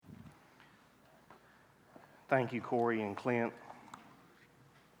Thank you, Corey and Clint.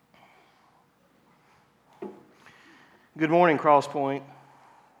 Good morning, Cross Point.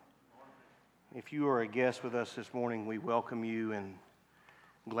 If you are a guest with us this morning, we welcome you and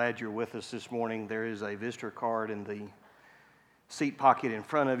glad you're with us this morning. There is a visitor card in the seat pocket in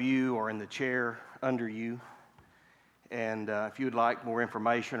front of you or in the chair under you. And if you would like more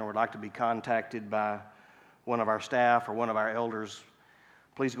information or would like to be contacted by one of our staff or one of our elders,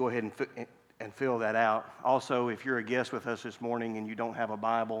 please go ahead and fill that out. Also, if you're a guest with us this morning and you don't have a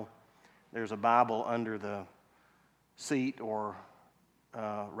Bible, there's a Bible under the seat or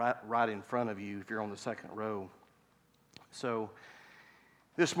right in front of you if you're on the second row. So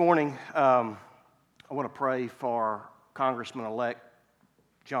this morning, I want to pray for Congressman-elect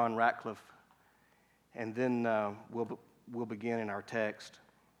John Ratcliffe, and then we'll begin in our text.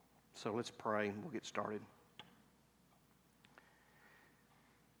 So let's pray and we'll get started.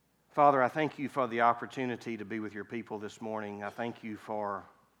 Father, I thank you for the opportunity to be with your people this morning. I thank you for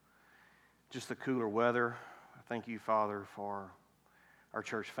just the cooler weather. I thank you, Father, for our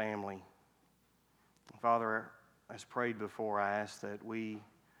church family. Father, as prayed before, I ask that we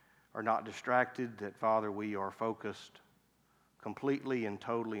are not distracted, that, Father, we are focused completely and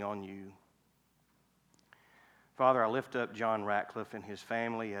totally on you. Father, I lift up John Ratcliffe and his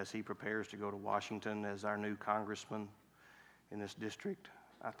family as he prepares to go to Washington as our new congressman in this district.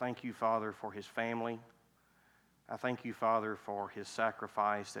 I thank you, Father, for his family. I thank you, Father, for his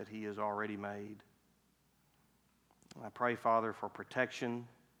sacrifice that he has already made. I pray, Father, for protection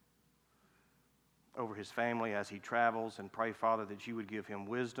over his family as he travels, and pray, Father, that you would give him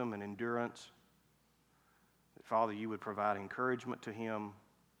wisdom and endurance, that, Father, you would provide encouragement to him,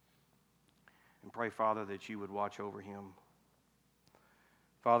 and pray, Father, that you would watch over him.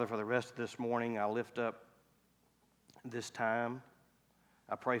 Father, for the rest of this morning, I lift up this time.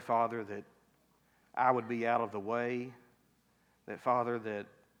 I pray, Father, that I would be out of the way, that, Father, that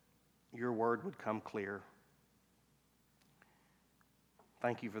your word would come clear.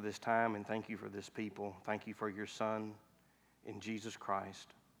 Thank you for this time, and thank you for this people. Thank you for your Son, in Jesus Christ.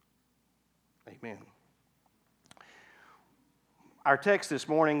 Amen. Our text this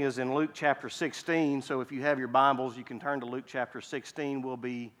morning is in Luke chapter 16, so if you have your Bibles, you can turn to Luke chapter 16. We'll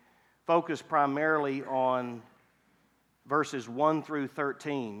be focused primarily on verses 1 through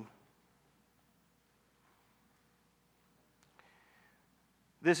 13.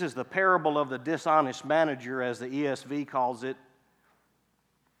 This is the parable of the dishonest manager, as the ESV calls it,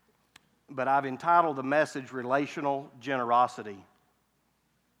 but I've entitled the message, Relational Generosity.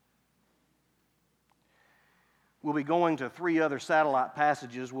 We'll be going to three other satellite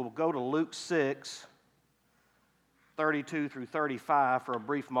passages. We'll go to Luke 6, 32 through 35 for a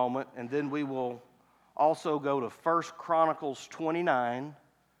brief moment, and then we will also go to 1 Chronicles 29,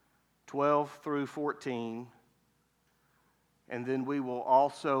 12 through 14, and then we will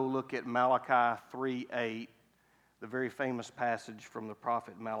also look at Malachi 3:8, the very famous passage from the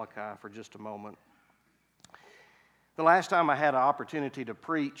prophet Malachi, for just a moment. The last time I had an opportunity to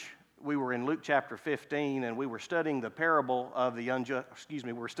preach, we were in Luke chapter 15, and we were studying the parable of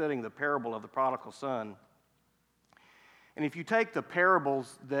we're studying the parable of the prodigal son. And if you take the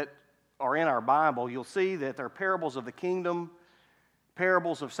parables that are in our Bible, you'll see that they're parables of the kingdom,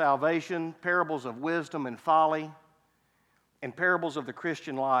 parables of salvation, parables of wisdom and folly, and parables of the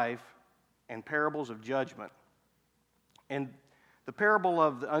Christian life, and parables of judgment. And the parable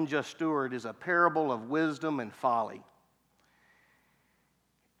of the unjust steward is a parable of wisdom and folly.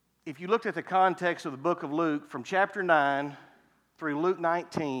 If you looked at the context of the book of Luke, from chapter 9 through Luke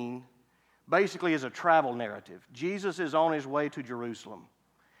 19, basically is a travel narrative. Jesus is on his way to Jerusalem.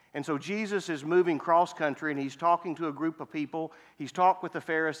 And so Jesus is moving cross-country, and he's talking to a group of people. He's talked with the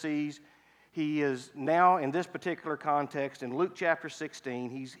Pharisees. He is now, in this particular context, in Luke chapter 16,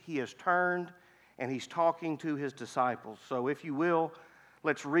 he has turned, and he's talking to his disciples. So if you will,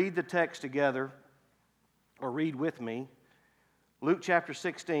 let's read the text together, or read with me. Luke chapter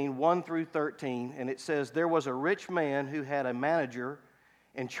 16, 1 through 13, and it says, "There was a rich man who had a manager,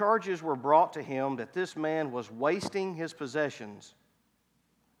 and charges were brought to him that this man was wasting his possessions.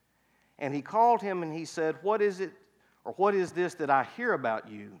 And he called him and he said, 'What is it, or what is this that I hear about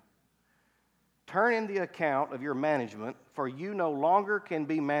you? Turn in the account of your management, for you no longer can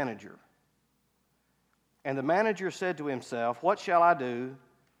be manager.' And the manager said to himself, 'What shall I do,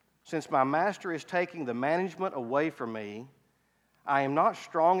 since my master is taking the management away from me? I am not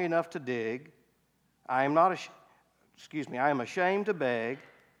strong enough to dig. I am ashamed to beg.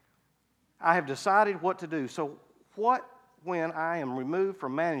 I have decided what to do. So what when I am removed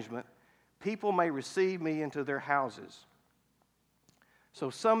from management, people may receive me into their houses?' So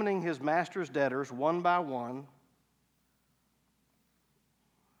summoning his master's debtors one by one,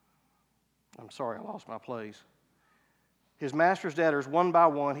 I lost my place. His master's debtors one by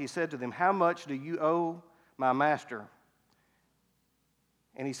one, he said to them, "How much do you owe my master?"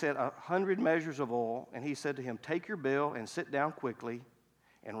 And he said, 100 measures of oil. And he said to him, "Take your bill and sit down quickly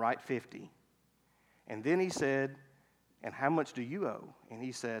and write 50. And then he said, "And how much do you owe?" And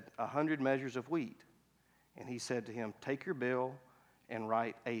he said, 100 measures of wheat. And he said to him, "Take your bill and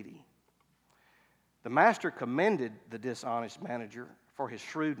write 80. The master commended the dishonest manager for his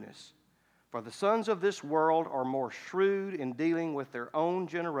shrewdness. For the sons of this world are more shrewd in dealing with their own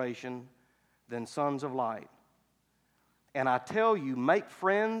generation than sons of light. And I tell you, make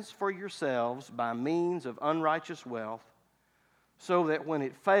friends for yourselves by means of unrighteous wealth, so that when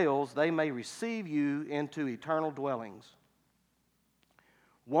it fails, they may receive you into eternal dwellings.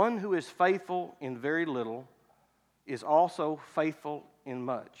 One who is faithful in very little is also faithful in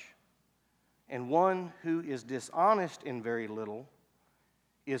much. And one who is dishonest in very little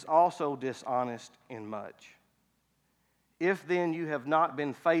is also dishonest in much. If then you have not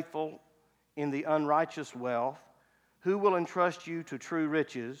been faithful in the unrighteous wealth, who will entrust you to true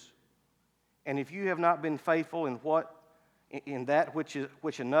riches? And if you have not been faithful in that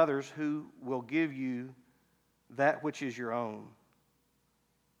which another's, who will give you that which is your own?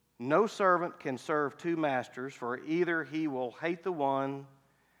 No servant can serve two masters, for either he will hate the one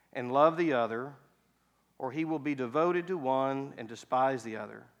and love the other, or he will be devoted to one and despise the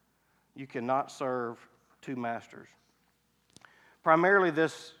other. You cannot serve two masters." Primarily,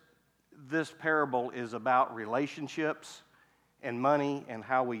 this parable is about relationships and money and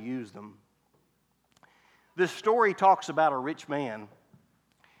how we use them. This story talks about a rich man,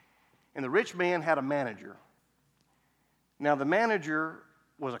 and the rich man had a manager. Now, the manager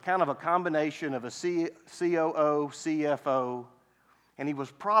was a kind of a combination of a COO, CFO, and he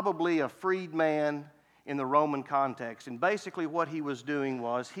was probably a freedman in the Roman context. And basically what he was doing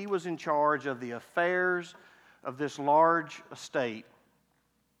was he was in charge of the affairs of this large estate.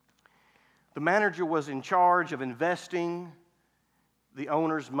 The manager was in charge of investing the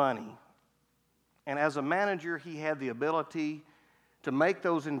owner's money. And as a manager, he had the ability to make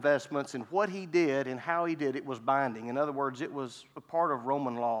those investments, and what he did and how he did it was binding. In other words, it was a part of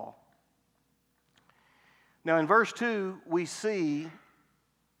Roman law. Now in verse 2, we see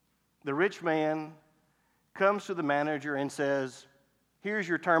the rich man comes to the manager and says, "Here's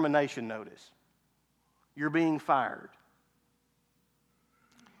your termination notice. You're being fired."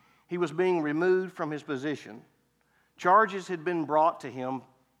 He was being removed from his position. Charges had been brought to him,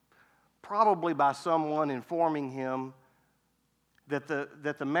 probably by someone informing him that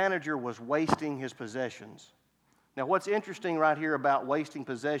the manager was wasting his possessions. Now, what's interesting right here about wasting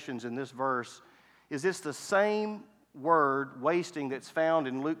possessions in this verse is it's the same word, wasting, that's found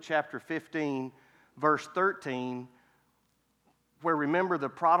in Luke chapter 15, verse 13, where, remember, the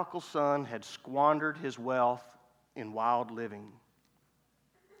prodigal son had squandered his wealth in wild living.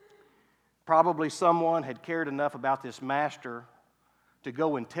 Probably someone had cared enough about this master to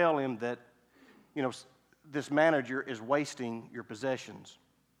go and tell him that, this manager is wasting your possessions.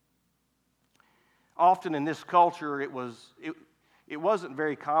 Often in this culture, it wasn't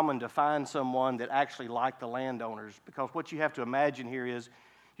very common to find someone that actually liked the landowners, because what you have to imagine here is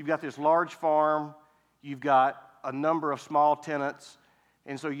you've got this large farm, you've got a number of small tenants,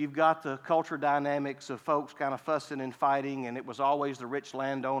 and so you've got the culture dynamics of folks kind of fussing and fighting, and it was always the rich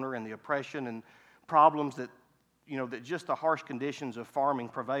landowner and the oppression and problems that just the harsh conditions of farming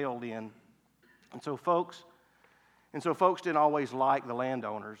prevailed in. And so folks didn't always like the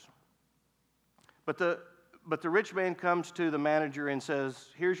landowners. But the rich man comes to the manager and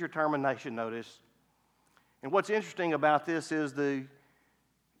says, "Here's your termination notice." And what's interesting about this is the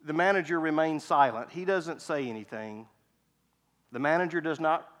manager remains silent. He doesn't say anything. The manager does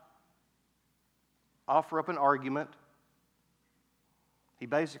not offer up an argument. He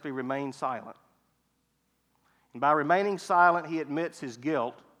basically remains silent. And by remaining silent, he admits his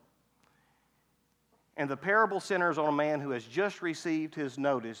guilt. And the parable centers on a man who has just received his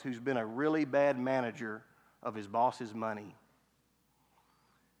notice, who's been a really bad manager of his boss's money.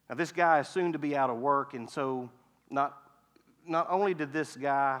 Now, this guy is soon to be out of work, and so not only did this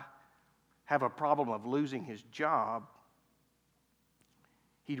guy have a problem of losing his job,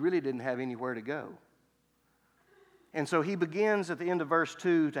 he really didn't have anywhere to go. And so he begins at the end of verse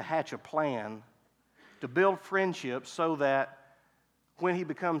 2 to hatch a plan to build friendships so that when he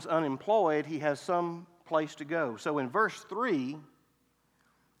becomes unemployed, he has some place to go. So in verse 3,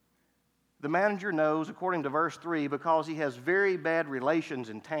 the manager knows, according to verse 3, because he has very bad relations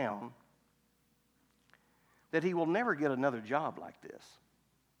in town, that he will never get another job like this.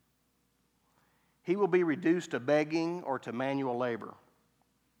 He will be reduced to begging or to manual labor.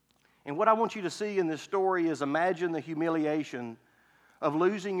 And what I want you to see in this story is imagine the humiliation of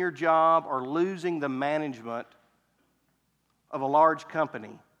losing your job or losing the management of a large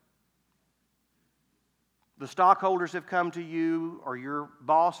company. The stockholders have come to you, or your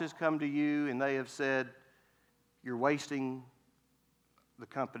boss has come to you, and they have said, you're wasting the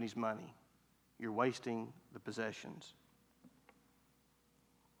company's money. You're wasting the possessions.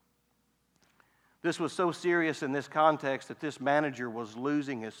 This was so serious in this context that this manager was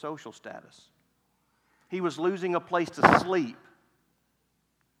losing his social status. He was losing a place to sleep.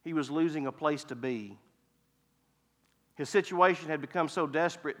 He was losing a place to be. His situation had become so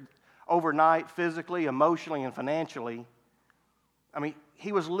desperate overnight, physically, emotionally, and financially. I mean,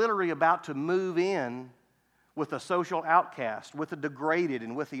 he was literally about to move in with a social outcast, with the degraded,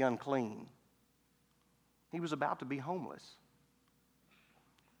 and with the unclean. He was about to be homeless.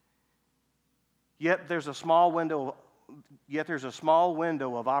 Yet there's a small window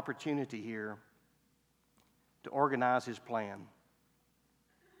of opportunity here to organize his plan.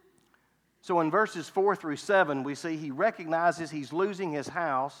 So in verses 4 through 7, we see he recognizes he's losing his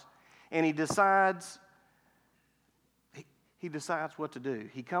house, and he decides what to do.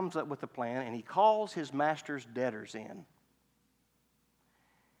 He comes up with a plan, and he calls his master's debtors in.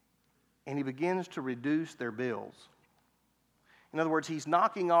 And he begins to reduce their bills. In other words, he's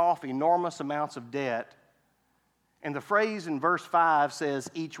knocking off enormous amounts of debt. And the phrase in verse 5 says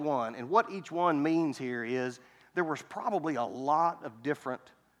each one. And what each one means here is there was probably a lot of different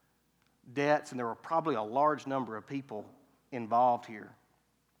debts, and there were probably a large number of people involved here.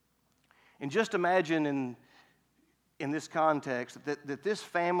 And just imagine in this context that this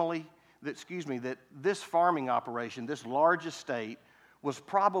family, that this farming operation, this large estate, was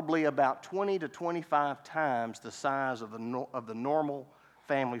probably about 20 to 25 times the size of the normal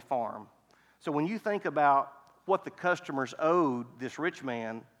family farm. So when you think about what the customers owed this rich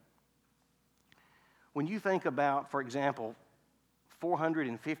man, when you think about, for example,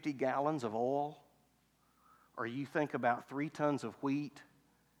 450 gallons of oil, or you think about 3 tons of wheat,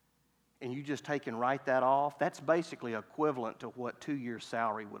 and you just take and write that off, that's basically equivalent to what 2 years'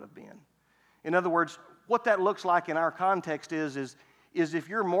 salary would have been. In other words, what that looks like in our context is if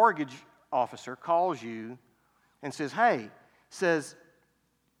your mortgage officer calls you and says,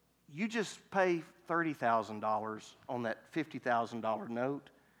 you just pay $30,000 on that $50,000 note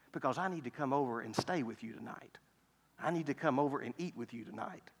because I need to come over and stay with you tonight. I need to come over and eat with you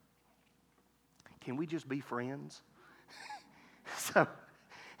tonight. Can we just be friends?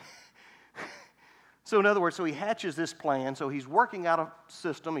 So in other words, he hatches this plan. So he's working out a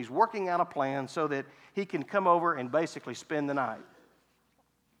system. He's working out a plan so that he can come over and basically spend the night.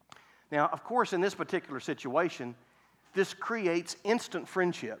 Now, of course, in this particular situation, this creates instant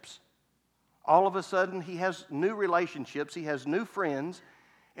friendships. All of a sudden, he has new relationships. He has new friends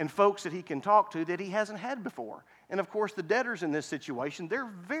and folks that he can talk to that he hasn't had before. And of course, the debtors in this situation, they're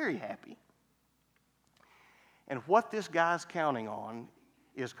very happy. And what this guy's counting on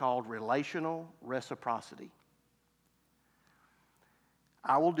is called relational reciprocity.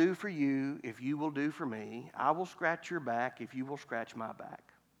 I will do for you if you will do for me. I will scratch your back if you will scratch my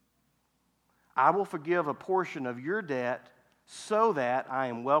back. I will forgive a portion of your debt so that I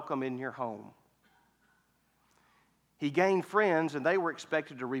am welcome in your home. He gained friends, and they were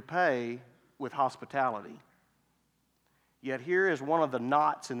expected to repay with hospitality. Yet here is one of the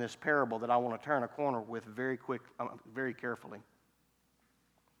knots in this parable that I want to turn a corner with very carefully.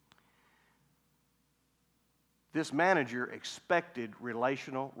 This manager expected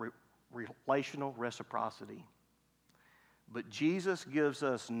relational reciprocity. But Jesus gives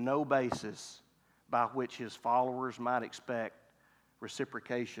us no basis by which his followers might expect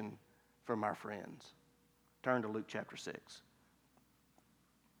reciprocation from our friends. Turn to Luke chapter 6.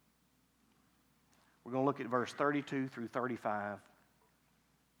 We're going to look at verse 32 through 35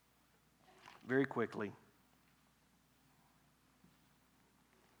 very quickly.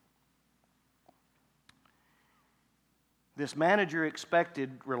 This manager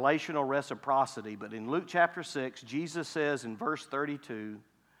expected relational reciprocity, but in Luke chapter 6, Jesus says in verse 32,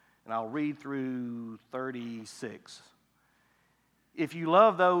 and I'll read through 36, if you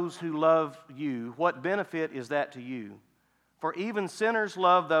love those who love you, what benefit is that to you? For even sinners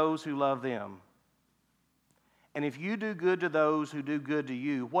love those who love them. And if you do good to those who do good to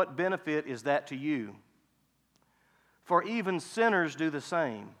you, what benefit is that to you? For even sinners do the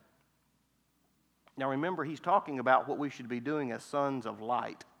same. Now remember, he's talking about what we should be doing as sons of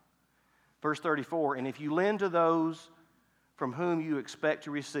light. Verse 34, and if you lend to those from whom you expect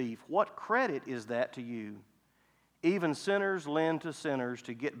to receive, what credit is that to you? Even sinners lend to sinners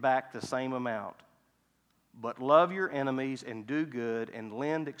to get back the same amount. But love your enemies and do good and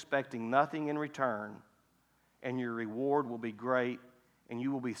lend expecting nothing in return, and your reward will be great, and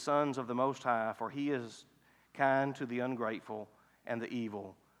you will be sons of the Most High, for He is kind to the ungrateful and the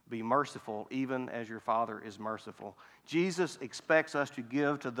evil. Be merciful, even as your Father is merciful. Jesus expects us to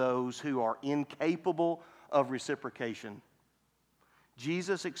give to those who are incapable of reciprocation.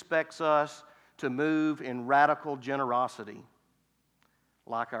 Jesus expects us to move in radical generosity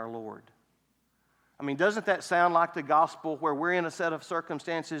like our Lord. I mean, doesn't that sound like the gospel, where we're in a set of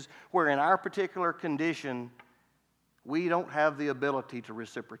circumstances where in our particular condition we don't have the ability to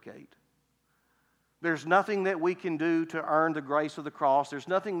reciprocate? There's nothing that we can do to earn the grace of the cross. There's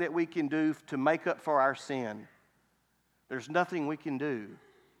nothing that we can do to make up for our sin. There's nothing we can do.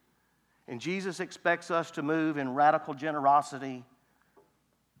 And Jesus expects us to move in radical generosity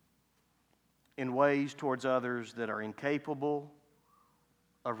in ways towards others that are incapable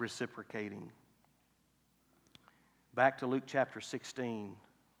of reciprocating. Back to Luke chapter 16,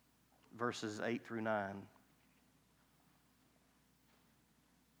 verses 8 through 9.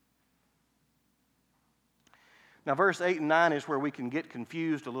 Now, verse 8 and 9 is where we can get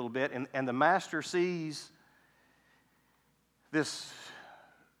confused a little bit, and the master sees this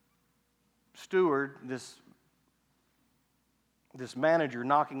steward, this manager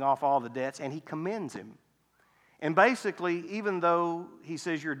knocking off all the debts, and he commends him. And basically, even though he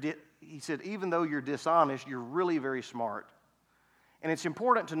says even though you're dishonest, you're really very smart. And it's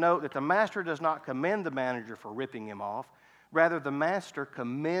important to note that the master does not commend the manager for ripping him off. Rather, the master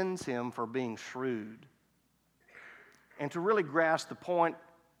commends him for being shrewd. And to really grasp the point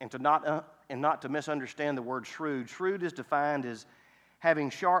and not to misunderstand the word shrewd, shrewd is defined as having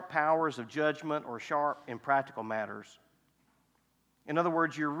sharp powers of judgment or sharp in practical matters. In other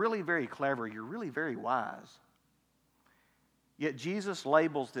words, you're really very clever, you're really very wise. Yet Jesus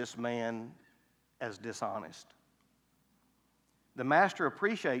labels this man as dishonest. The master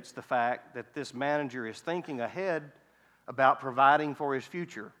appreciates the fact that this manager is thinking ahead about providing for his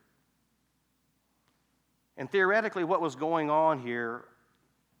future. And theoretically, what was going on here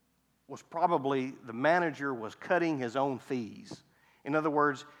was probably the manager was cutting his own fees. In other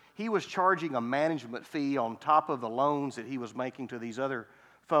words, he was charging a management fee on top of the loans that he was making to these other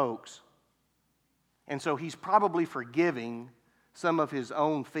folks. And so he's probably forgiving some of his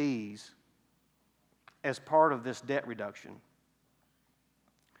own fees as part of this debt reduction.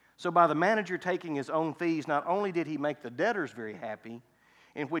 So by the manager taking his own fees, not only did he make the debtors very happy,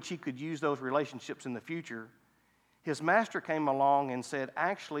 in which he could use those relationships in the future, his master came along and said,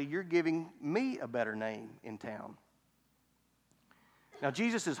 actually, you're giving me a better name in town. Now,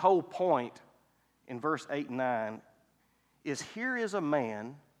 Jesus' whole point in verse 8 and 9 is, here is a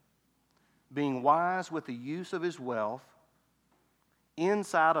man being wise with the use of his wealth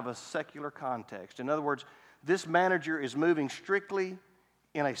inside of a secular context. In other words, this manager is moving strictly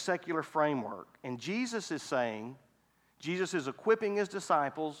in a secular framework. And Jesus is equipping his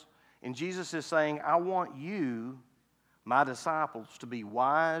disciples, and Jesus is saying, I want you, my disciples, to be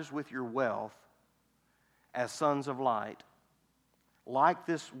wise with your wealth as sons of light, like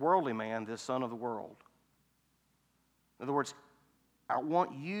this worldly man, this son of the world. In other words, I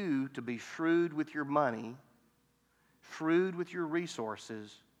want you to be shrewd with your money, shrewd with your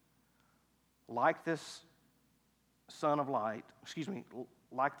resources, like this son of light,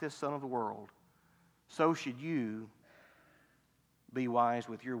 like this son of the world. So should you be wise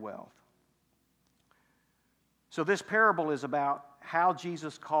with your wealth. So this parable is about how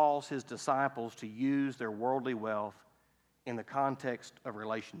Jesus calls his disciples to use their worldly wealth in the context of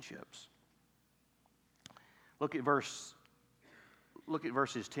relationships. Look at verses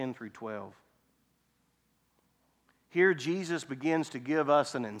 10 through 12. Here Jesus begins to give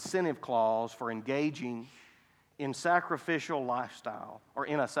us an incentive clause for engaging in sacrificial lifestyle, or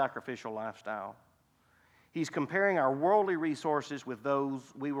in a sacrificial lifestyle. He's comparing our worldly resources with those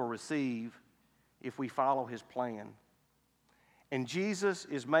we will receive if we follow his plan. And Jesus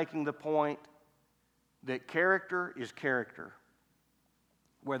is making the point that character is character.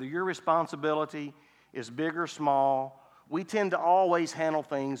 Whether your responsibility is big or small, we tend to always handle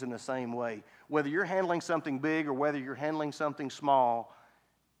things in the same way. Whether you're handling something big or whether you're handling something small,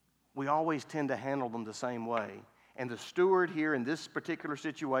 we always tend to handle them the same way. And the steward here in this particular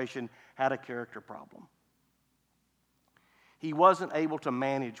situation had a character problem. He wasn't able to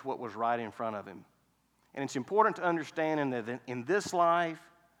manage what was right in front of him. And it's important to understand that in this life,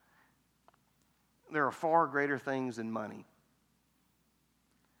 there are far greater things than money.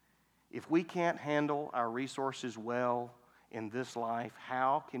 If we can't handle our resources well in this life,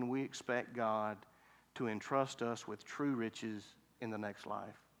 how can we expect God to entrust us with true riches in the next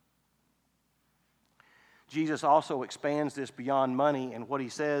life. Jesus also expands this beyond money, and what he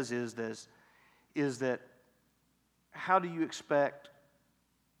says is that how do you expect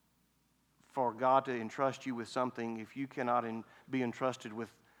for God to entrust you with something if you cannot be entrusted with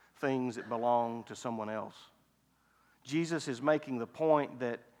things that belong to someone else? Jesus is making the point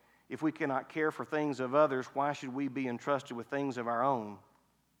that if we cannot care for things of others, why should we be entrusted with things of our own?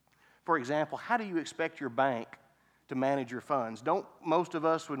 For example, how do you expect your bank to manage your funds? Don't most of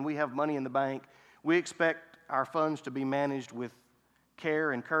us, when we have money in the bank, we expect our funds to be managed with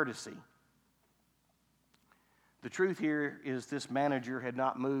care and courtesy. The truth here is this manager had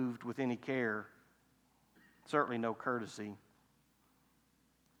not moved with any care, certainly no courtesy.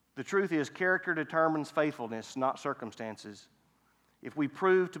 The truth is character determines faithfulness, not circumstances. If we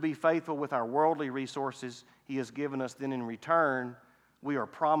prove to be faithful with our worldly resources he has given us, then in return we are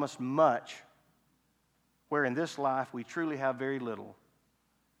promised much, where in this life we truly have very little.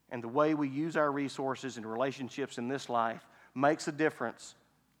 And the way we use our resources and relationships in this life makes a difference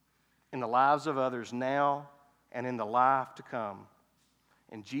in the lives of others now and in the life to come.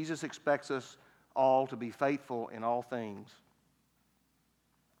 And Jesus expects us all to be faithful in all things.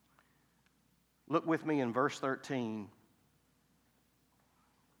 Look with me in verse 13.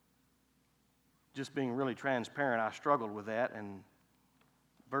 Just being really transparent, I struggled with that, and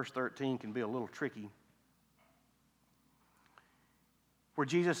verse 13 can be a little tricky. Where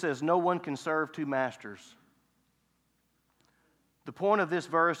Jesus says, no one can serve two masters. The point of this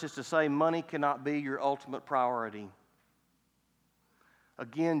verse is to say money cannot be your ultimate priority.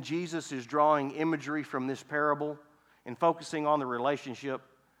 Again, Jesus is drawing imagery from this parable and focusing on the relationship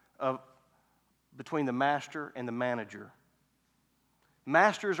between the master and the manager.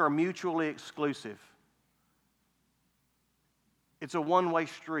 Masters are mutually exclusive. It's a one-way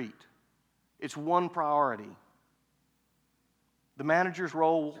street. It's one priority. The manager's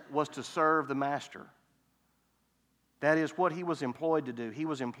role was to serve the master. That is what he was employed to do. He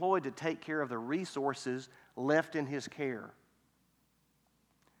was employed to take care of the resources left in his care.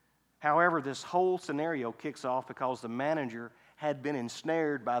 However, this whole scenario kicks off because the manager had been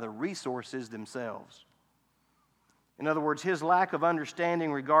ensnared by the resources themselves. In other words, his lack of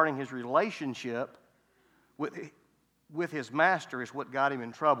understanding regarding his relationship with his master is what got him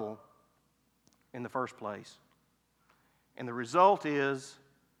in trouble in the first place. And the result is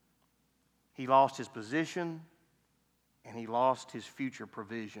he lost his position and he lost his future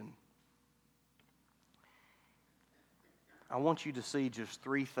provision. I want you to see just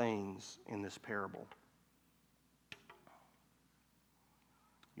three things in this parable.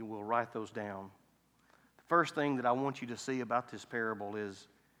 You will write those down. The first thing that I want you to see about this parable is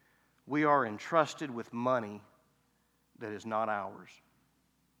we are entrusted with money that is not ours.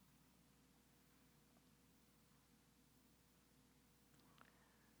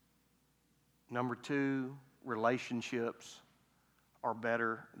 Number two, relationships are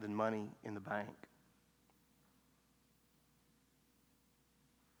better than money in the bank.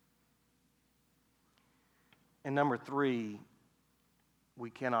 And number three, we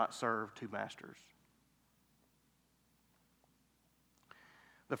cannot serve two masters.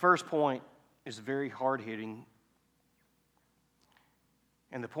 The first point is very hard-hitting.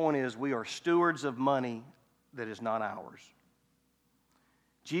 And the point is we are stewards of money that is not ours.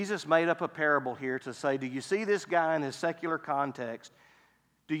 Jesus made up a parable here to say, do you see this guy in his secular context?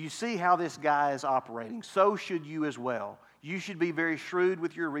 Do you see how this guy is operating? So should you as well. You should be very shrewd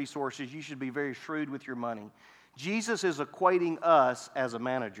with your resources. You should be very shrewd with your money. Jesus is equating us as a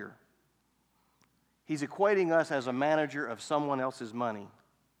manager. He's equating us as a manager of someone else's money.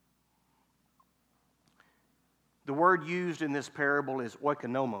 The word used in this parable is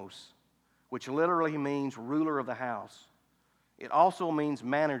oikonomos, which literally means ruler of the house. It also means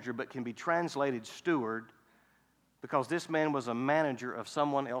manager, but can be translated steward, because this man was a manager of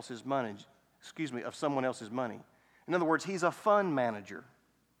someone else's money. In other words, he's a fund manager.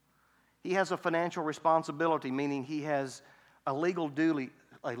 He has a financial responsibility, meaning he has a legal duty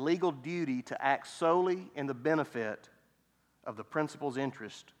to act solely in the benefit of the principal's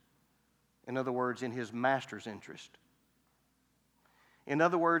interest. In other words, in his master's interest. In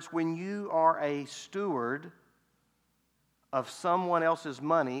other words, when you are a steward of someone else's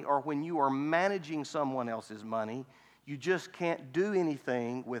money, or when you are managing someone else's money, you just can't do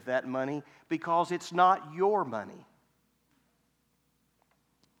anything with that money because it's not your money.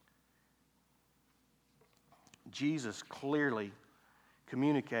 Jesus clearly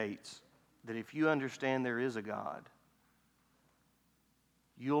communicates that if you understand there is a God,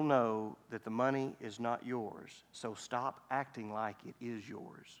 you'll know that the money is not yours. So stop acting like it is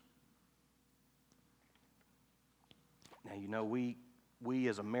yours. Now, you know, we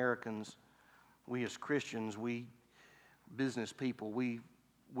as Americans, we as Christians, we business people, we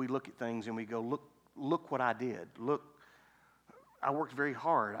look at things and we go, look what I did. Look, I worked very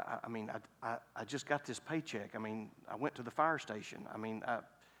hard. I just got this paycheck. I mean, I went to the fire station. I mean,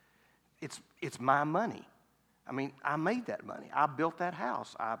 it's my money. I mean, I made that money. I built that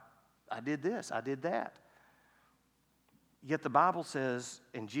house. I did this. I did that. Yet the Bible says,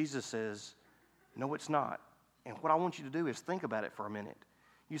 and Jesus says, no, it's not. And what I want you to do is think about it for a minute.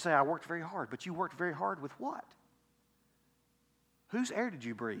 You say, I worked very hard, but you worked very hard with what? Whose air did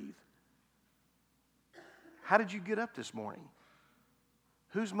you breathe? How did you get up this morning?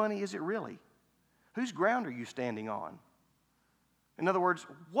 Whose money is it really? Whose ground are you standing on? In other words,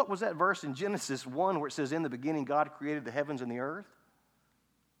 what was that verse in Genesis 1 where it says, in the beginning God created the heavens and the earth?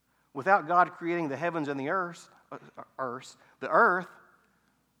 Without God creating the heavens and the earth,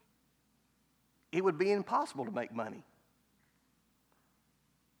 it would be impossible to make money.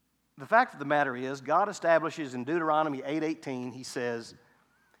 The fact of the matter is, God establishes in Deuteronomy 8:18, he says,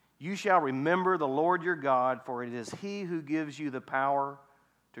 you shall remember the Lord your God, for it is he who gives you the power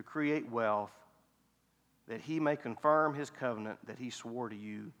to create wealth, that he may confirm his covenant that he swore to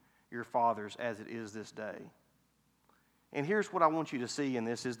you, your fathers, as it is this day. And here's what I want you to see in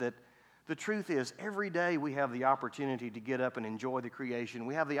this is that the truth is, every day we have the opportunity to get up and enjoy the creation.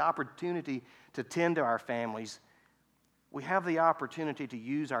 We have the opportunity to tend to our families. We have the opportunity to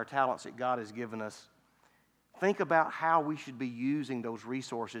use our talents that God has given us. Think about how we should be using those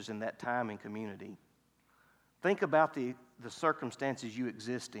resources in that time and community. Think about the circumstances you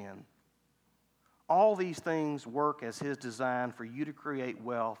exist in. All these things work as his design for you to create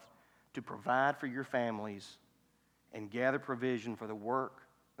wealth, to provide for your families, and gather provision for the work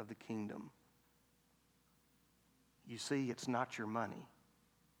of the kingdom. You see, it's not your money.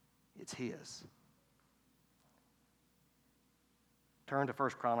 It's his. Turn to 1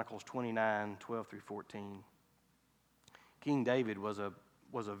 Chronicles 29, 12 through 14. King David was a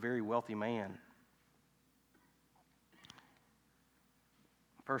very wealthy man.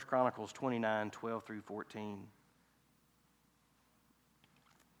 1 Chronicles 29, 12 through 14.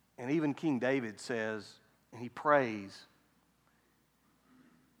 And even King David says, and he prays,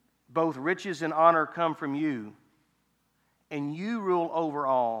 both riches and honor come from you, and you rule over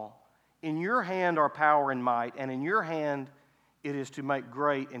all. In your hand are power and might, and in your hand it is to make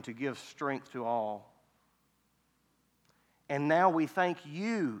great and to give strength to all. And now we thank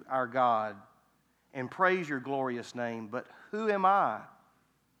you, our God, and praise your glorious name. But who am I?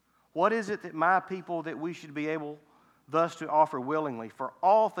 What is it that my people that we should be able thus to offer willingly? For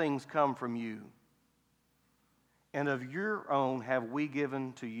all things come from you, and of your own have we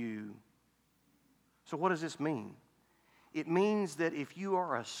given to you. So what does this mean? It means that if you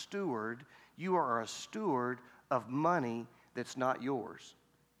are a steward of money that's not yours.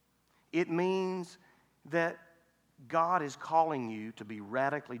 It means that God is calling you to be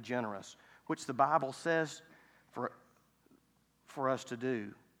radically generous, which the Bible says for us to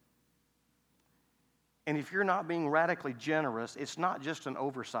do. And if you're not being radically generous, it's not just an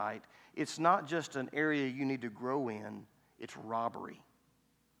oversight. It's not just an area you need to grow in. It's robbery.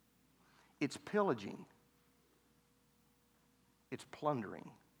 It's pillaging. It's plundering.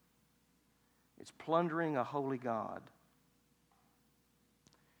 It's plundering a holy God.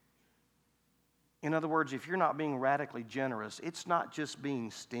 In other words, if you're not being radically generous, it's not just being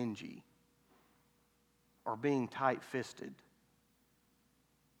stingy or being tight-fisted.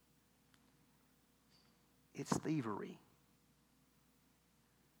 It's thievery.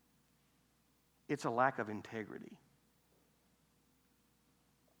 It's a lack of integrity.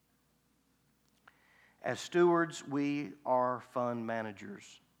 As stewards, we are fund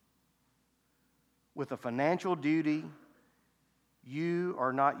managers. With a financial duty, if you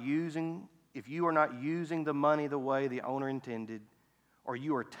are not using the money the way the owner intended, or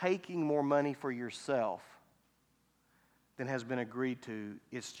you are taking more money for yourself than has been agreed to,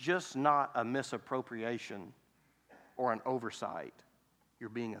 it's just not a misappropriation or an oversight. You're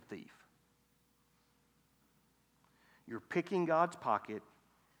being a thief. You're picking God's pocket.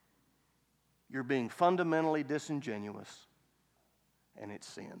 You're being fundamentally disingenuous, and it's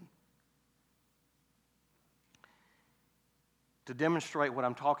sin. To demonstrate what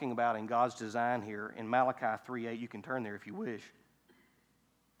I'm talking about in God's design here, in Malachi 3:8, you can turn there if you wish.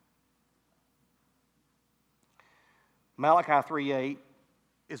 Malachi 3:8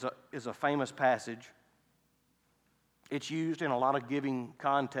 is a famous passage. It's used in a lot of giving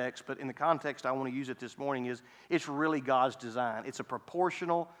contexts, but in the context I want to use it this morning is it's really God's design. It's a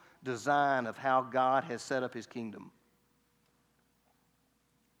proportional design of how God has set up his kingdom.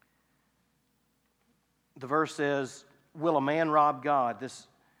 The verse says, will a man rob God? This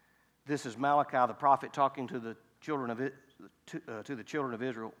is Malachi the prophet talking to the children of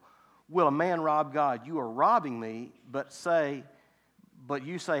Israel. Will a man rob God? You are robbing me, but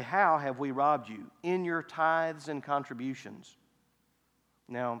you say, how have we robbed you? In your tithes and contributions.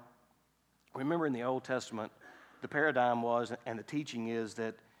 Now, remember in the Old Testament, the paradigm was, and the teaching is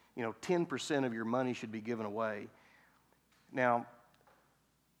that, 10% of your money should be given away. Now,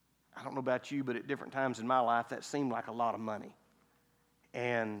 I don't know about you, but at different times in my life, that seemed like a lot of money.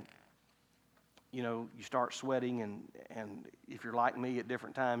 And, you start sweating, and if you're like me at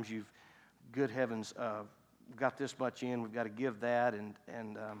different times, good heavens, we've got this much in, we've got to give that, and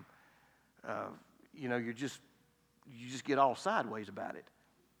you just get all sideways about it.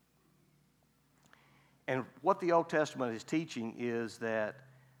 And what the Old Testament is teaching is that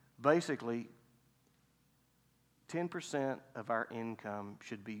basically 10% of our income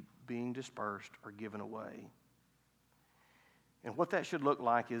should be being dispersed or given away. And what that should look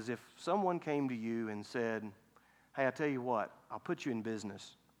like is if someone came to you and said, hey, I tell you what, I'll put you in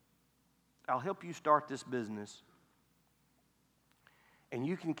business. I'll help you start this business, and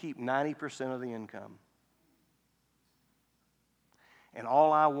you can keep 90% of the income. And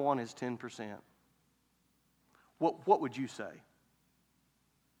all I want is 10%. What would you say?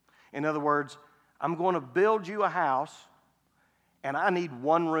 In other words, I'm going to build you a house, and I need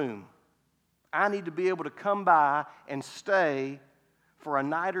one room. I need to be able to come by and stay for a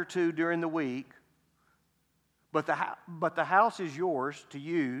night or two during the week, but the house is yours to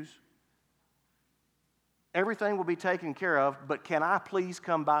use. Everything will be taken care of, but can I please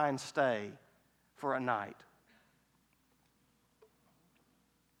come by and stay for a night?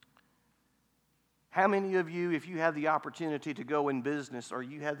 How many of you, if you had the opportunity to go in business or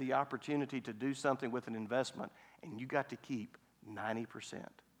you had the opportunity to do something with an investment and you got to keep 90%?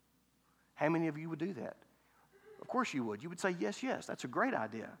 How many of you would do that? Of course you would. You would say, yes, that's a great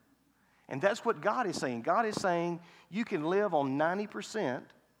idea. And that's what God is saying. God is saying you can live on 90%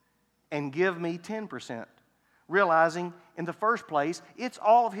 and give me 10%, realizing in the first place it's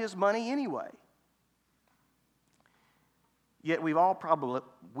all of His money anyway. Yet we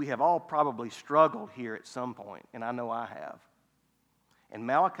have all probably struggled here at some point, and I know I have. And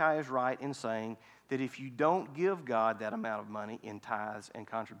Malachi is right in saying that if you don't give God that amount of money in tithes and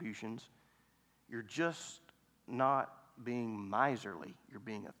contributions, you're just not being miserly, you're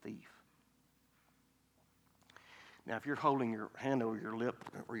being a thief. Now, if you're holding your hand over your lip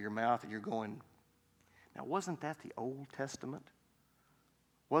or your mouth and you're going, now wasn't that the Old Testament?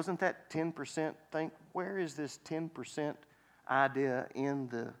 Wasn't that 10% thing? Where is this 10% idea in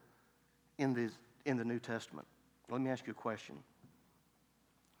the New Testament? Let me ask you a question.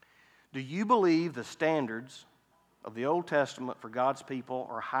 Do you believe the standards of the Old Testament for God's people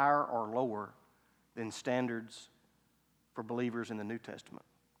are higher or lower than standards for believers in the New Testament?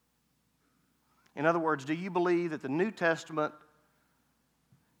 In other words, do you believe that the New Testament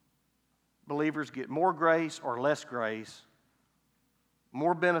believers get more grace or less grace,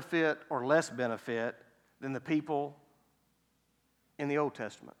 more benefit or less benefit than the people in the Old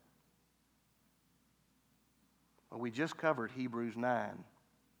Testament? Well, we just covered Hebrews 9.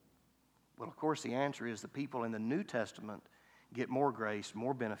 Well, of course, the answer is the people in the New Testament get more grace,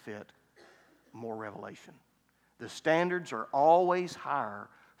 more benefit, more revelation. The standards are always higher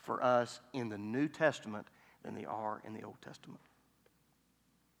for us in the New Testament than they are in the Old Testament.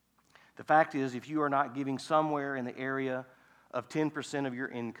 The fact is, if you are not giving somewhere in the area of 10% of your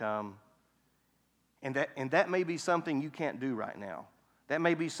income, and that may be something you can't do right now. That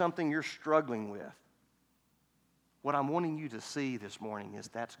may be something you're struggling with. What I'm wanting you to see this morning is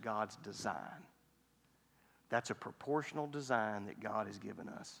that's God's design. That's a proportional design that God has given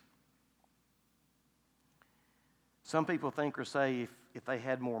us. Some people think or say if they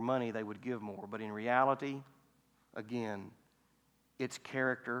had more money, they would give more. But in reality, again, it's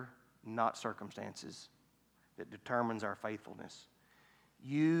character, not circumstances, that determines our faithfulness.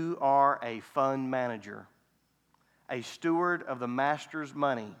 You are a fund manager, a steward of the master's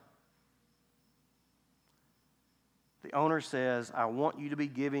money. The owner says, I want you to be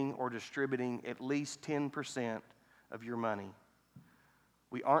giving or distributing at least 10% of your money.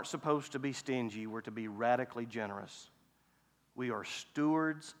 We aren't supposed to be stingy. We're to be radically generous. We are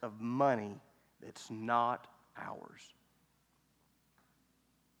stewards of money that's not ours.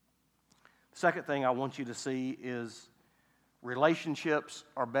 The second thing I want you to see is relationships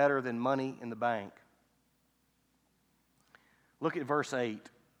are better than money in the bank. Look at verse 8.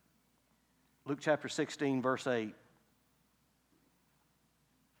 Luke chapter 16, verse 8.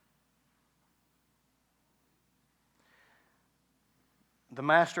 The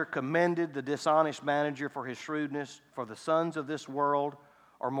master commended the dishonest manager for his shrewdness, for the sons of this world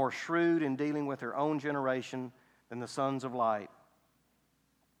are more shrewd in dealing with their own generation than the sons of light.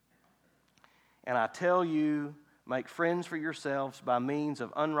 And I tell you, make friends for yourselves by means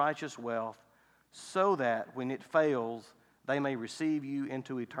of unrighteous wealth, so that when it fails, they may receive you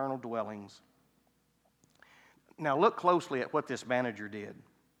into eternal dwellings. Now look closely at what this manager did.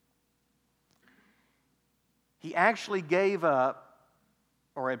 He actually gave up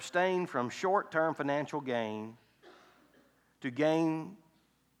or abstained from short-term financial gain to gain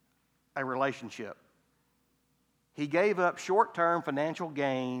a relationship. He gave up short-term financial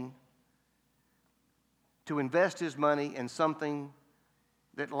gain to invest his money in something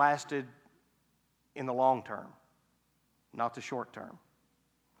that lasted in the long term, not the short term.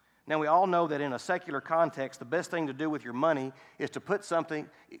 Now, we all know that in a secular context, the best thing to do with your money is to put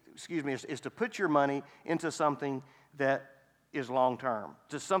your money into something that is long term,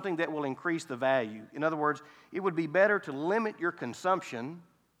 to something that will increase the value. In other words, it would be better to limit your consumption,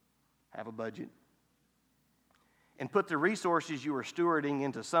 have a budget, and put the resources you are stewarding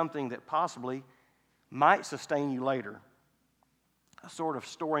into something that possibly might sustain you later, a sort of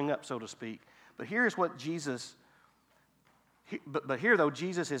storing up, so to speak. But here's what Jesus, but here though,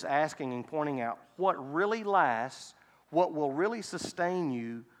 Jesus is asking and pointing out what really lasts, what will really sustain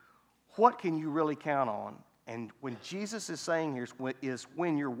you, what can you really count on? And when Jesus is saying here is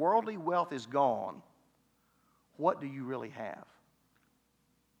when your worldly wealth is gone, what do you really have?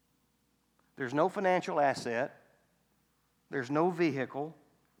 There's no financial asset, there's no vehicle,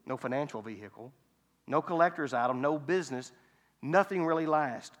 no financial vehicle, no collector's item, no business, nothing really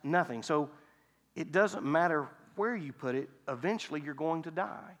lasts, nothing. So it doesn't matter where you put it, eventually you're going to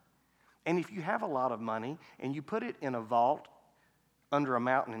die. And if you have a lot of money and you put it in a vault under a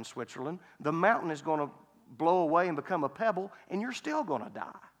mountain in Switzerland, the mountain is going to blow away and become a pebble, and you're still going to die.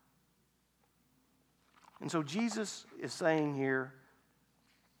 And so Jesus is saying here,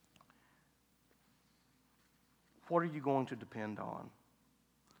 what are you going to depend on?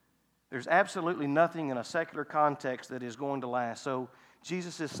 There's absolutely nothing in a secular context that is going to last. So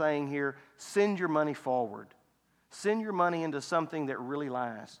Jesus is saying here, send your money forward. Send your money into something that really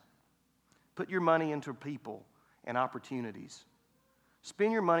lasts. Put your money into people and opportunities.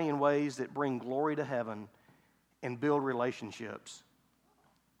 Spend your money in ways that bring glory to heaven and build relationships.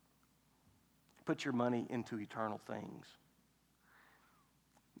 Put your money into eternal things.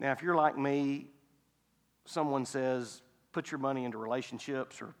 Now, if you're like me, someone says, put your money into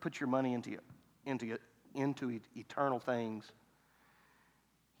relationships or put your money into eternal things.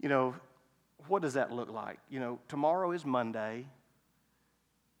 You know, what does that look like? You know, tomorrow is Monday.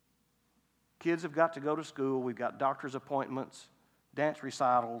 Kids have got to go to school. We've got doctor's appointments, dance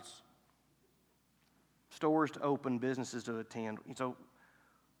recitals, stores to open, businesses to attend. So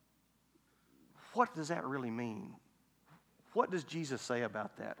what does that really mean? What does Jesus say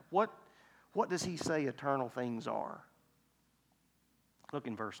about that? What does he say eternal things are? Look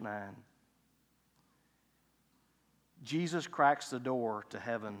in verse 9. Jesus cracks the door to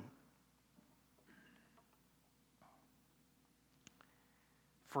heaven.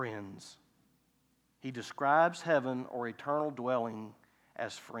 Friends. He describes heaven or eternal dwelling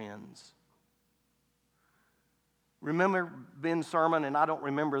as friends. Remember Ben's sermon, and I don't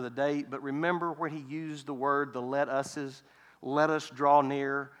remember the date, but remember when he used the word the let us's, let us draw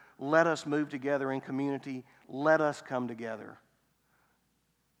near, let us move together in community, let us come together.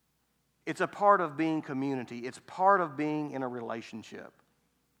 It's a part of being community. It's part of being in a relationship.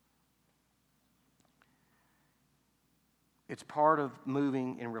 It's part of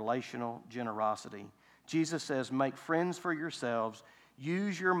moving in relational generosity. Jesus says, make friends for yourselves.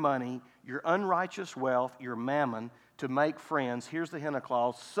 Use your money, your unrighteous wealth, your mammon, to make friends. Here's the hina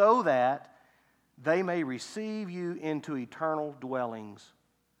clause, so that they may receive you into eternal dwellings.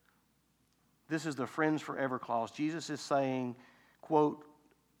 This is the friends forever clause. Jesus is saying, quote,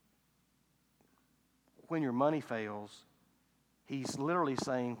 when your money fails, he's literally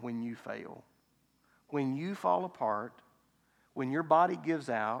saying when you fail. When you fall apart, when your body gives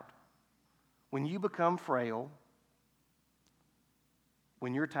out, when you become frail,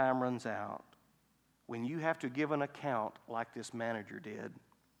 when your time runs out, when you have to give an account like this manager did,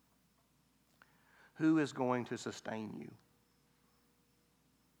 who is going to sustain you?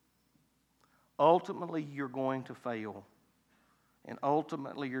 Ultimately, you're going to fail. And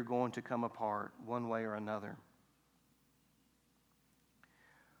ultimately, you're going to come apart one way or another.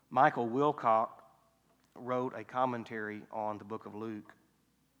 Michael Wilcock wrote a commentary on the book of Luke.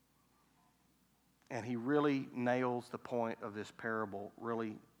 And he really nails the point of this parable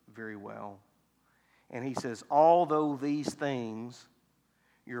really very well. And he says, although these things,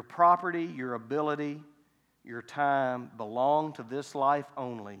 Your property, your ability, your time belong to this life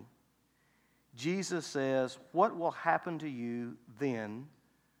only. Jesus says, what will happen to you then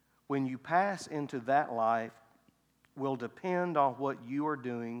when you pass into that life will depend on what you are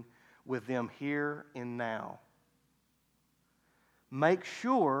doing with them here and now. Make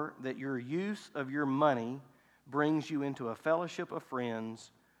sure that your use of your money brings you into a fellowship of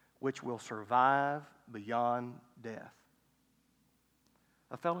friends which will survive beyond death.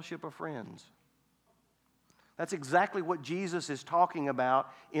 A fellowship of friends. That's exactly what Jesus is talking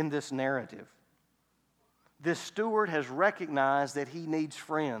about in this narrative. This steward has recognized that he needs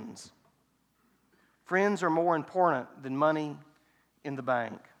friends. Friends are more important than money in the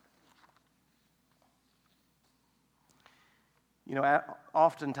bank. You know,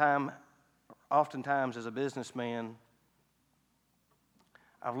 oftentimes as a businessman,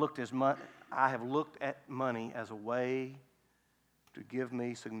 I have looked at money as a way to give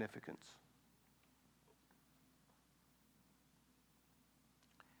me significance.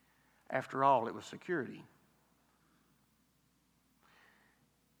 After all, it was security.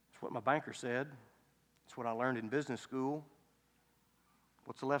 It's what my banker said. It's what I learned in business school.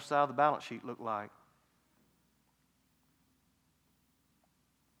 What's the left side of the balance sheet look like?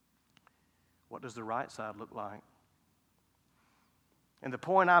 What does the right side look like? And the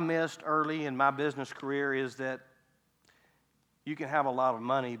point I missed early in my business career is that you can have a lot of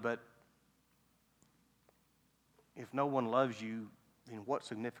money, but if no one loves you, then what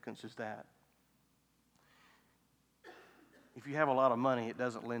significance is that? If you have a lot of money, it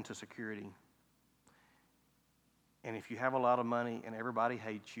doesn't lend to security. And if you have a lot of money and everybody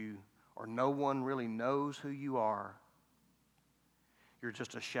hates you, or no one really knows who you are, you're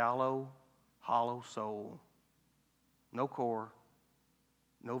just a shallow, hollow soul. No core,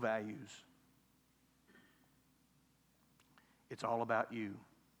 no values. It's all about you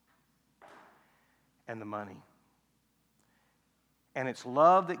and the money. And it's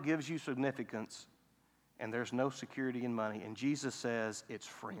love that gives you significance, and there's no security in money. And Jesus says it's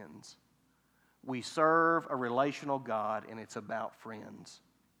friends. We serve a relational God, and it's about friends.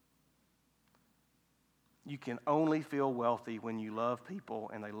 You can only feel wealthy when you love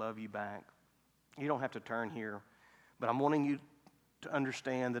people and they love you back. You don't have to turn here, but I'm wanting you to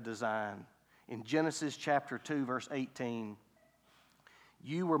understand the design. In Genesis chapter 2, verse 18,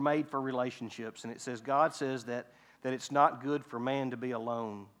 you were made for relationships, and it says, God says that it's not good for man to be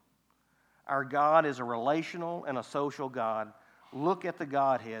alone. Our God is a relational and a social God. Look at the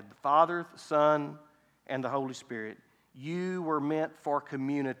Godhead, the Father, the Son, and the Holy Spirit. You were meant for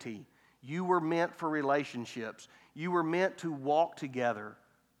community. You were meant for relationships. You were meant to walk together.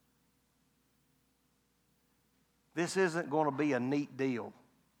 This isn't going to be a neat deal.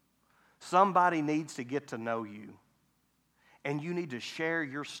 Somebody needs to get to know you, and you need to share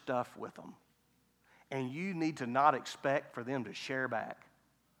your stuff with them. And you need to not expect for them to share back.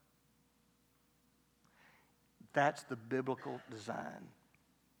 That's the biblical design.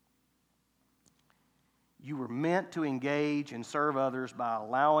 You were meant to engage and serve others by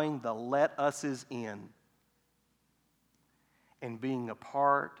allowing the let us's in and being a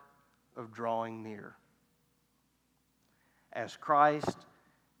part of drawing near. As Christ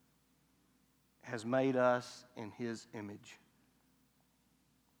has made us in His image.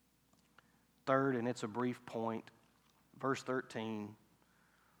 Third, and it's a brief point, verse 13,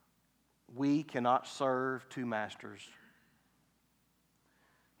 we cannot serve two masters.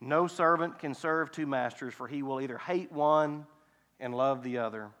 No servant can serve two masters, for he will either hate one and love the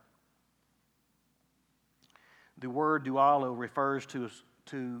other. The word doualo refers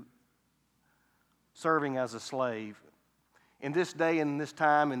to serving as a slave. In this day, in this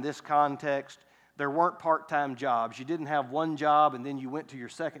time, in this context, there weren't part-time jobs. You didn't have one job and then you went to your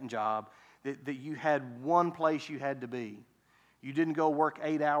second job. That you had one place you had to be. You didn't go work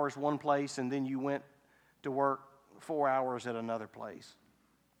 8 hours one place and then you went to work 4 hours at another place.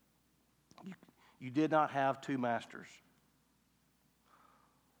 You did not have two masters.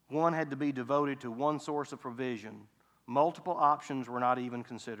 One had to be devoted to one source of provision. Multiple options were not even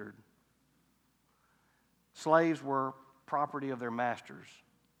considered. Slaves were property of their masters,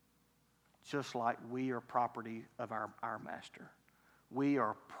 just like we are property of our master. We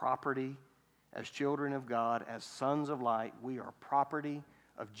are property as children of God, as sons of light. We are property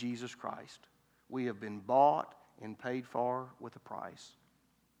of Jesus Christ. We have been bought and paid for with a price.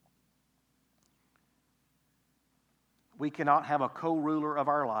 We cannot have a co-ruler of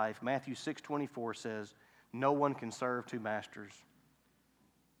our life. Matthew 6:24 says, no one can serve two masters.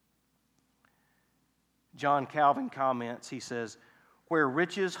 John Calvin comments, he says, where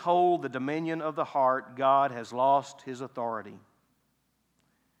riches hold the dominion of the heart, God has lost His authority.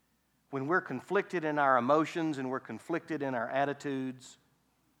 when we're conflicted in our emotions and we're conflicted in our attitudes,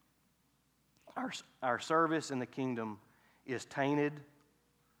 our service in the kingdom is tainted,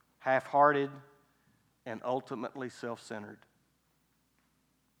 half-hearted, and ultimately self-centered.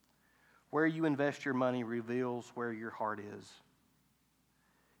 Where you invest your money reveals where your heart is.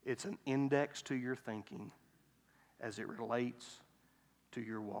 It's an index to your thinking as it relates to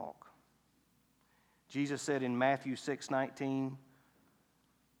your walk. Jesus said in Matthew 6:19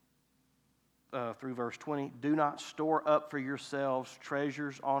 through verse 20, "Do not store up for yourselves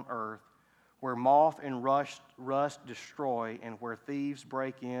treasures on earth, where moth and rust destroy and where thieves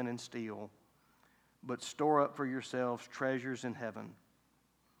break in and steal, but store up for yourselves treasures in heaven."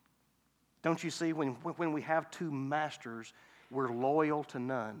 Don't you see, when we have two masters, we're loyal to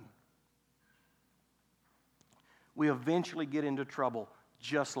none. We eventually get into trouble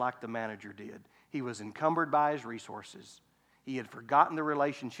just like the manager did. He was encumbered by his resources. He had forgotten the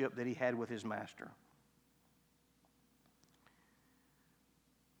relationship that he had with his master.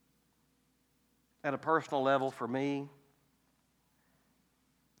 At a personal level, for me,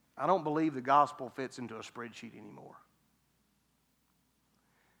 I don't believe the gospel fits into a spreadsheet anymore.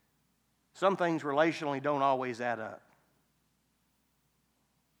 Some things relationally don't always add up.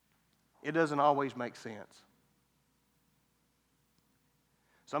 It doesn't always make sense.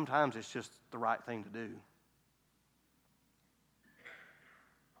 Sometimes it's just the right thing to do.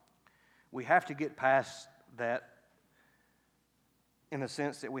 We have to get past that in the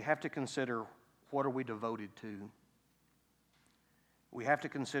sense that we have to consider, what are we devoted to? We have to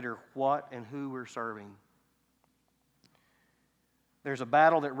consider what and who we're serving. There's a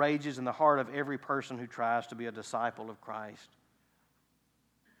battle that rages in the heart of every person who tries to be a disciple of Christ.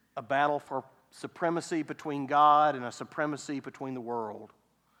 A battle for supremacy between God and a supremacy between the world.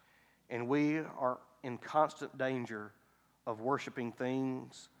 And we are in constant danger of worshiping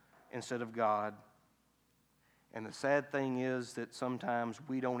things instead of God. And the sad thing is that sometimes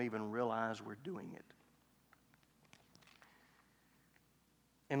we don't even realize we're doing it.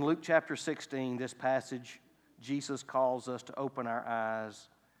 In Luke chapter 16, this passage, Jesus calls us to open our eyes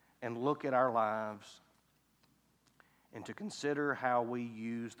and look at our lives and to consider how we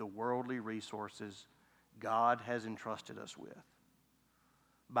use the worldly resources God has entrusted us with.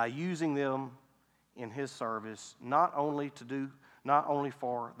 By using them in His service, not only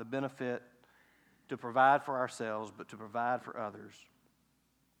for the benefit to provide for ourselves, but to provide for others.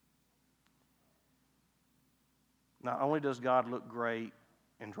 Not only does God look great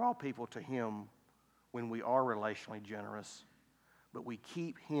and draw people to Him when we are relationally generous, but we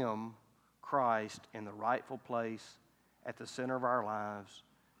keep Him, Christ, in the rightful place at the center of our lives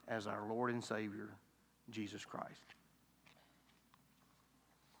as our Lord and Savior, Jesus Christ.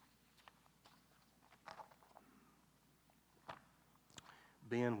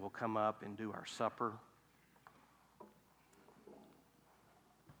 Ben will come up and do our supper.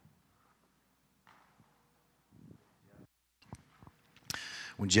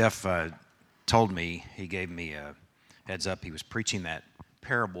 When Jeff told me, he gave me a heads up, he was preaching that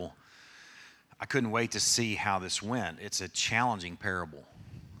parable, I couldn't wait to see how this went. It's a challenging parable.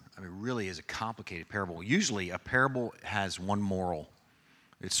 I mean, it really is a complicated parable. Usually a parable has one moral.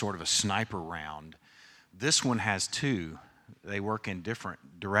 It's sort of a sniper round. This one has two. They work in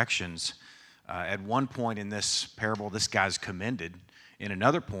different directions. At one point in this parable, this guy's commended. In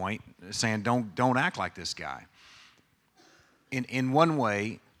another point, saying, don't act like this guy. In one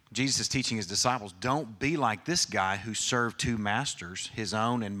way, Jesus is teaching his disciples, don't be like this guy who served two masters, his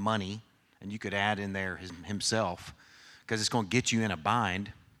own and money, and you could add in there himself, because it's going to get you in a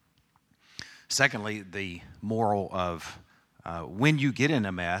bind. Secondly, the moral of when you get in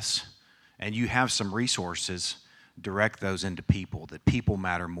a mess and you have some resources, direct those into people, that people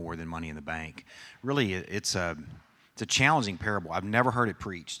matter more than money in the bank. Really, it's a challenging parable. I've never heard it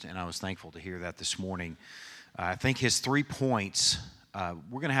preached, and I was thankful to hear that this morning. I think his 3 points,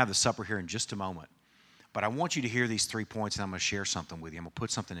 we're going to have the supper here in just a moment, but I want you to hear these 3 points, and I'm going to share something with you. I'm going to put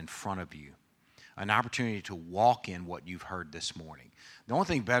something in front of you, an opportunity to walk in what you've heard this morning. The only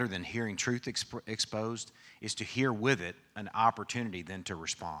thing better than hearing truth exposed is to hear with it an opportunity then to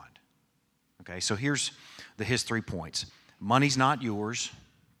respond. Okay, so here's his 3 points. Money's not yours.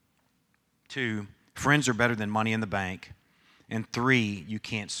 2, friends are better than money in the bank. And 3, you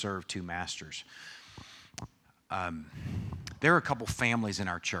can't serve two masters. There are a couple families in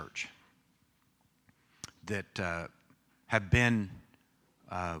our church that have been,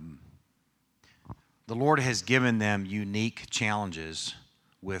 the Lord has given them unique challenges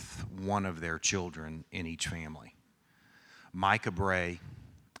with one of their children in each family. Micah Bray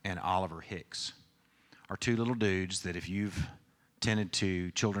and Oliver Hicks are 2 little dudes that if you've tended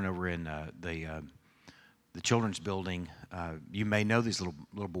to children over in the children's building. You may know these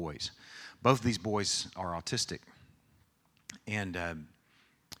little boys. Both of these boys are autistic. And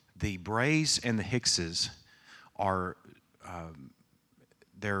the Brays and the Hickses are,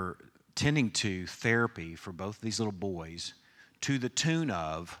 they're tending to therapy for both of these little boys to the tune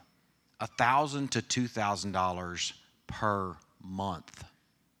of $1,000 to $2,000 per month.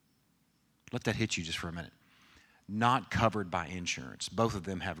 Let that hit you just for a minute. Not covered by insurance. Both of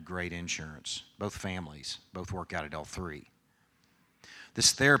them have great insurance. Both families, both work out at L3.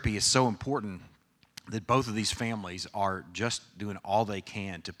 This therapy is so important that both of these families are just doing all they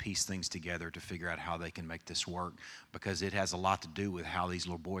can to piece things together to figure out how they can make this work, because it has a lot to do with how these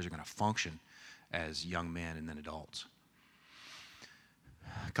little boys are going to function as young men and then adults.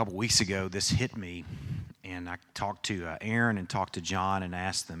 A couple weeks ago, this hit me, and I talked to Aaron and talked to John and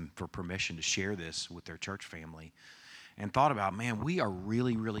asked them for permission to share this with their church family, and thought about, man, we are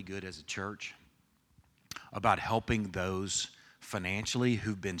really, really good as a church about helping those financially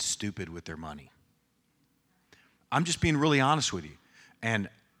who've been stupid with their money. I'm just being really honest with you. And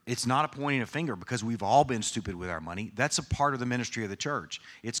it's not a pointing a finger, because we've all been stupid with our money. That's a part of the ministry of the church.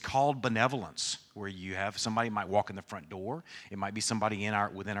 It's called benevolence, where you have somebody might walk in the front door. It might be somebody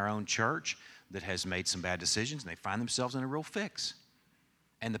within our own church that has made some bad decisions, and they find themselves in a real fix.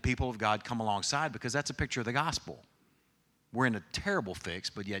 And the people of God come alongside, because that's a picture of the gospel. We're in a terrible fix,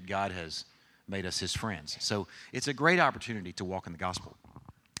 but yet God has made us his friends. So it's a great opportunity to walk in the gospel.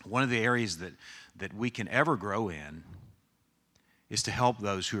 One of the areas that we can ever grow in is to help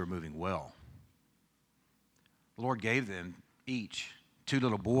those who are moving well. The Lord gave them each 2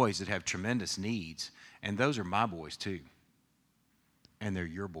 little boys that have tremendous needs, and those are my boys too. And they're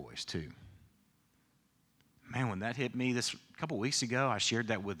your boys too. Man, when that hit me this couple weeks ago, I shared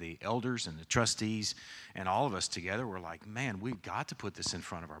that with the elders and the trustees, and all of us together were like, man, we've got to put this in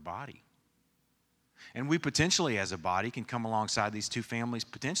front of our body. And we potentially, as a body, can come alongside these 2 families,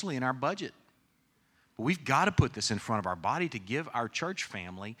 potentially in our budget. But we've got to put this in front of our body to give our church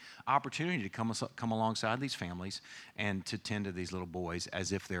family opportunity to come alongside these families and to tend to these little boys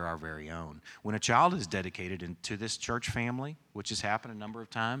as if they're our very own. When a child is dedicated to this church family, which has happened a number of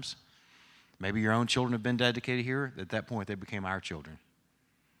times, maybe your own children have been dedicated here, at that point they became our children.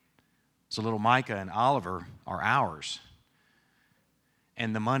 So little Micah and Oliver are ours.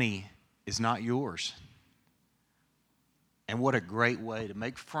 And the money is not yours. And what a great way to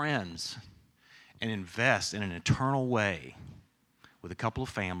make friends and invest in an eternal way with a couple of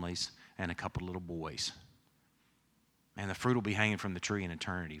families and a couple of little boys. And the fruit will be hanging from the tree in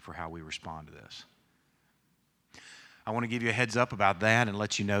eternity for how we respond to this. I want to give you a heads up about that and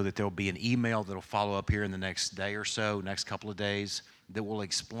let you know that there will be an email that will follow up here in the next day or so, next couple of days, that will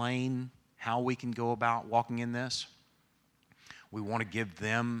explain how we can go about walking in this. We want to give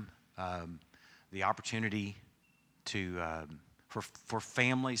them the opportunity for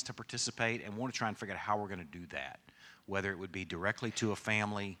families to participate, and want to try and figure out how we're going to do that, whether it would be directly to a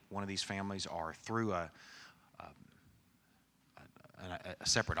family, one of these families, or through a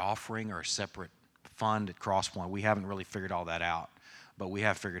separate offering or a separate fund at Crosspoint. We haven't really figured all that out, but we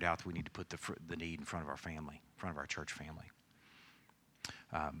have figured out that we need to put the need in front of our family, in front of our church family.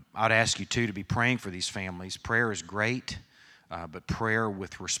 I'd ask you, too, to be praying for these families. Prayer is great. But prayer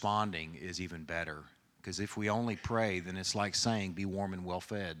with responding is even better. Because if we only pray, then it's like saying, be warm and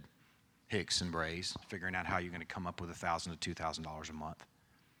well-fed, Hicks and Brays, figuring out how you're going to come up with $1,000 to $2,000 a month.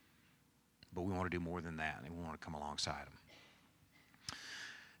 But we want to do more than that, and we want to come alongside them.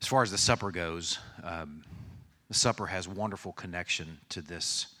 As far as the supper goes, the supper has wonderful connection to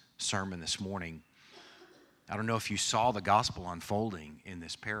this sermon this morning. I don't know if you saw the gospel unfolding in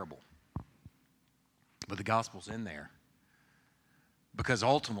this parable, but the gospel's in there. Because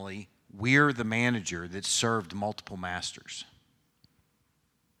ultimately, we're the manager that served multiple masters.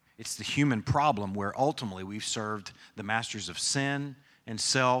 It's the human problem where ultimately we've served the masters of sin and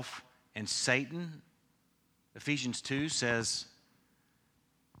self and Satan. Ephesians 2 says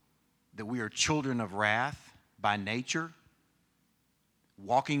that we are children of wrath by nature,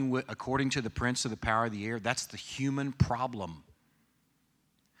 walking according to the prince of the power of the air. That's the human problem.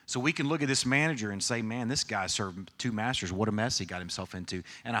 So we can look at this manager and say, man, this guy served 2 masters. What a mess he got himself into.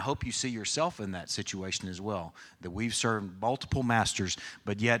 And I hope you see yourself in that situation as well, that we've served multiple masters,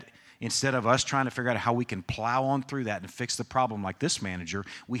 but yet instead of us trying to figure out how we can plow on through that and fix the problem like this manager,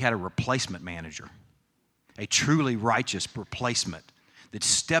 we had a replacement manager, a truly righteous replacement that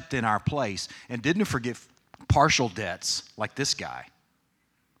stepped in our place and didn't forgive partial debts like this guy,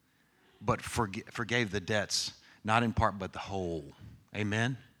 but forgave the debts, not in part but the whole.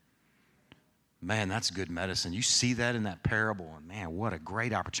 Amen? Man, that's good medicine. You see that in that parable, and man, what a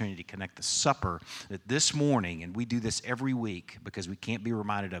great opportunity to connect the supper that this morning, and we do this every week because we can't be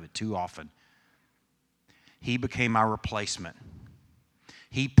reminded of it too often. He became our replacement.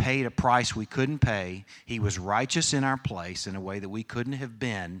 He paid a price we couldn't pay. He was righteous in our place in a way that we couldn't have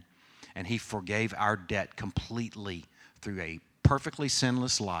been, and he forgave our debt completely through a perfectly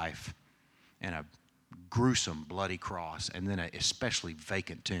sinless life and a gruesome, bloody cross, and then an especially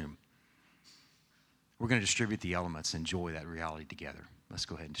vacant tomb. We're going to distribute the elements and enjoy that reality together. Let's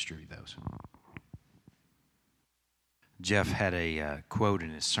go ahead and distribute those. Jeff had a quote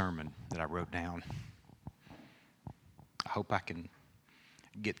in his sermon that I wrote down. I hope I can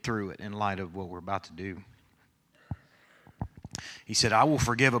get through it in light of what we're about to do. He said, I will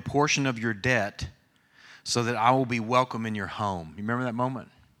forgive a portion of your debt so that I will be welcome in your home. You remember that moment?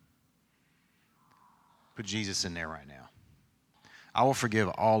 Put Jesus in there right now. I will forgive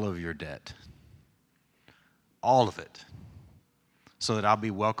all of your debt. All of it, so that I'll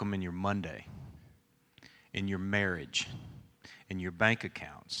be welcome in your Monday, in your marriage, in your bank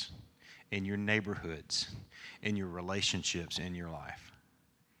accounts, in your neighborhoods, in your relationships, in your life.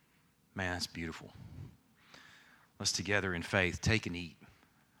 Man, that's beautiful. Let's together in faith take and eat.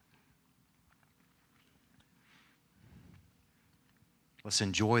 Let's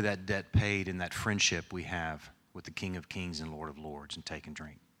enjoy that debt paid and that friendship we have with the King of Kings and Lord of Lords, and take and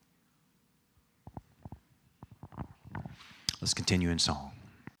drink. Let's continue in song.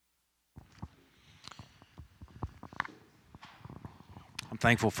 I'm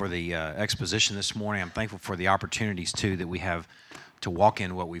thankful for the exposition this morning. I'm thankful for the opportunities, too, that we have to walk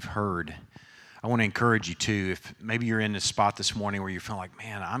in what we've heard. I want to encourage you, too, if maybe you're in a spot this morning where you feel like,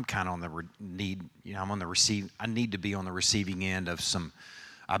 man, I'm kind of on the I need to be on the receiving end of some,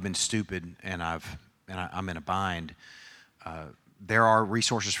 I've been stupid and I'm in a bind. There are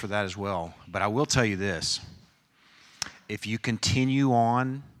resources for that as well. But I will tell you this. If you continue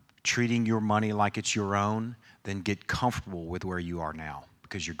on treating your money like it's your own, then get comfortable with where you are now,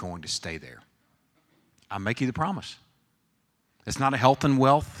 because you're going to stay there. I make you the promise. It's not a health and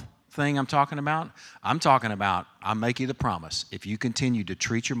wealth thing I'm talking about. I'm talking about, I make you the promise, if you continue to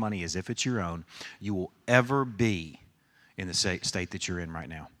treat your money as if it's your own, you will ever be in the state that you're in right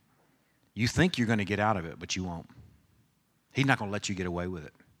now. You think you're going to get out of it, but you won't. He's not going to let you get away with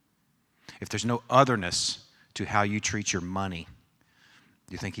it. If there's no otherness to how you treat your money,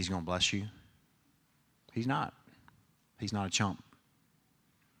 do you think he's going to bless you? He's not. He's not a chump.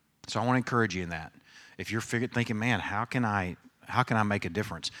 So I want to encourage you in that. If you're thinking, man, how can I make a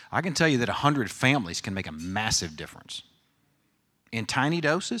difference? I can tell you that 100 families can make a massive difference. In tiny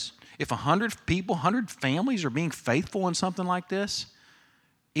doses, if 100 people, 100 families are being faithful in something like this,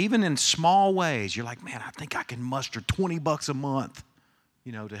 even in small ways, you're like, man, I think I can muster $20 a month,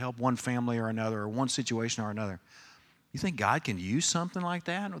 to help one family or another, or one situation or another. You think God can use something like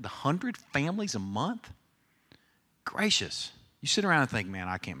that with 100 families a month? Gracious. You sit around and think, man,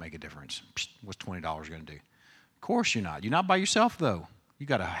 I can't make a difference. What's $20 going to do? Of course you're not. You're not by yourself, though. You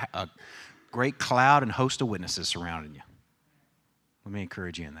got a great cloud and host of witnesses surrounding you. Let me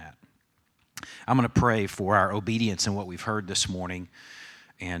encourage you in that. I'm going to pray for our obedience in what we've heard this morning,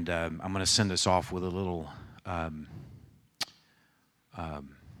 and I'm going to send us off with a little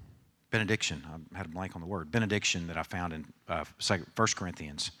benediction. I had a blank on the word. Benediction that I found in 1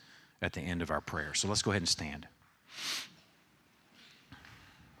 Corinthians at the end of our prayer. So let's go ahead and stand.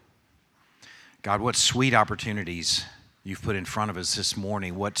 God, what sweet opportunities you've put in front of us this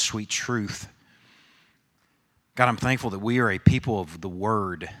morning. What sweet truth. God, I'm thankful that we are a people of the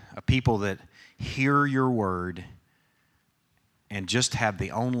Word, a people that hear your Word and just have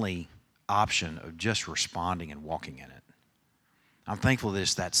the only option of just responding and walking in it. I'm thankful that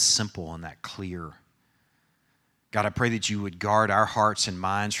it's that simple and that clear. God, I pray that you would guard our hearts and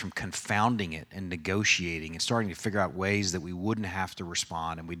minds from confounding it and negotiating and starting to figure out ways that we wouldn't have to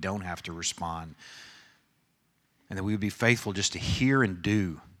respond and we don't have to respond. And that we would be faithful just to hear and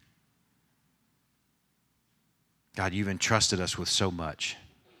do. God, you've entrusted us with so much.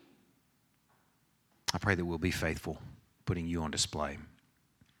 I pray that we'll be faithful, putting you on display.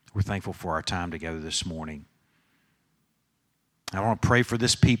 We're thankful for our time together this morning. I want to pray for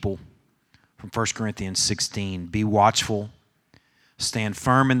this people from 1 Corinthians 16. Be watchful, stand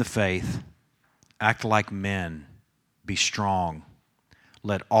firm in the faith, act like men, be strong.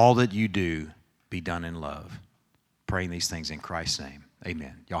 Let all that you do be done in love. Praying these things in Christ's name.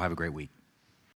 Amen. Y'all have a great week.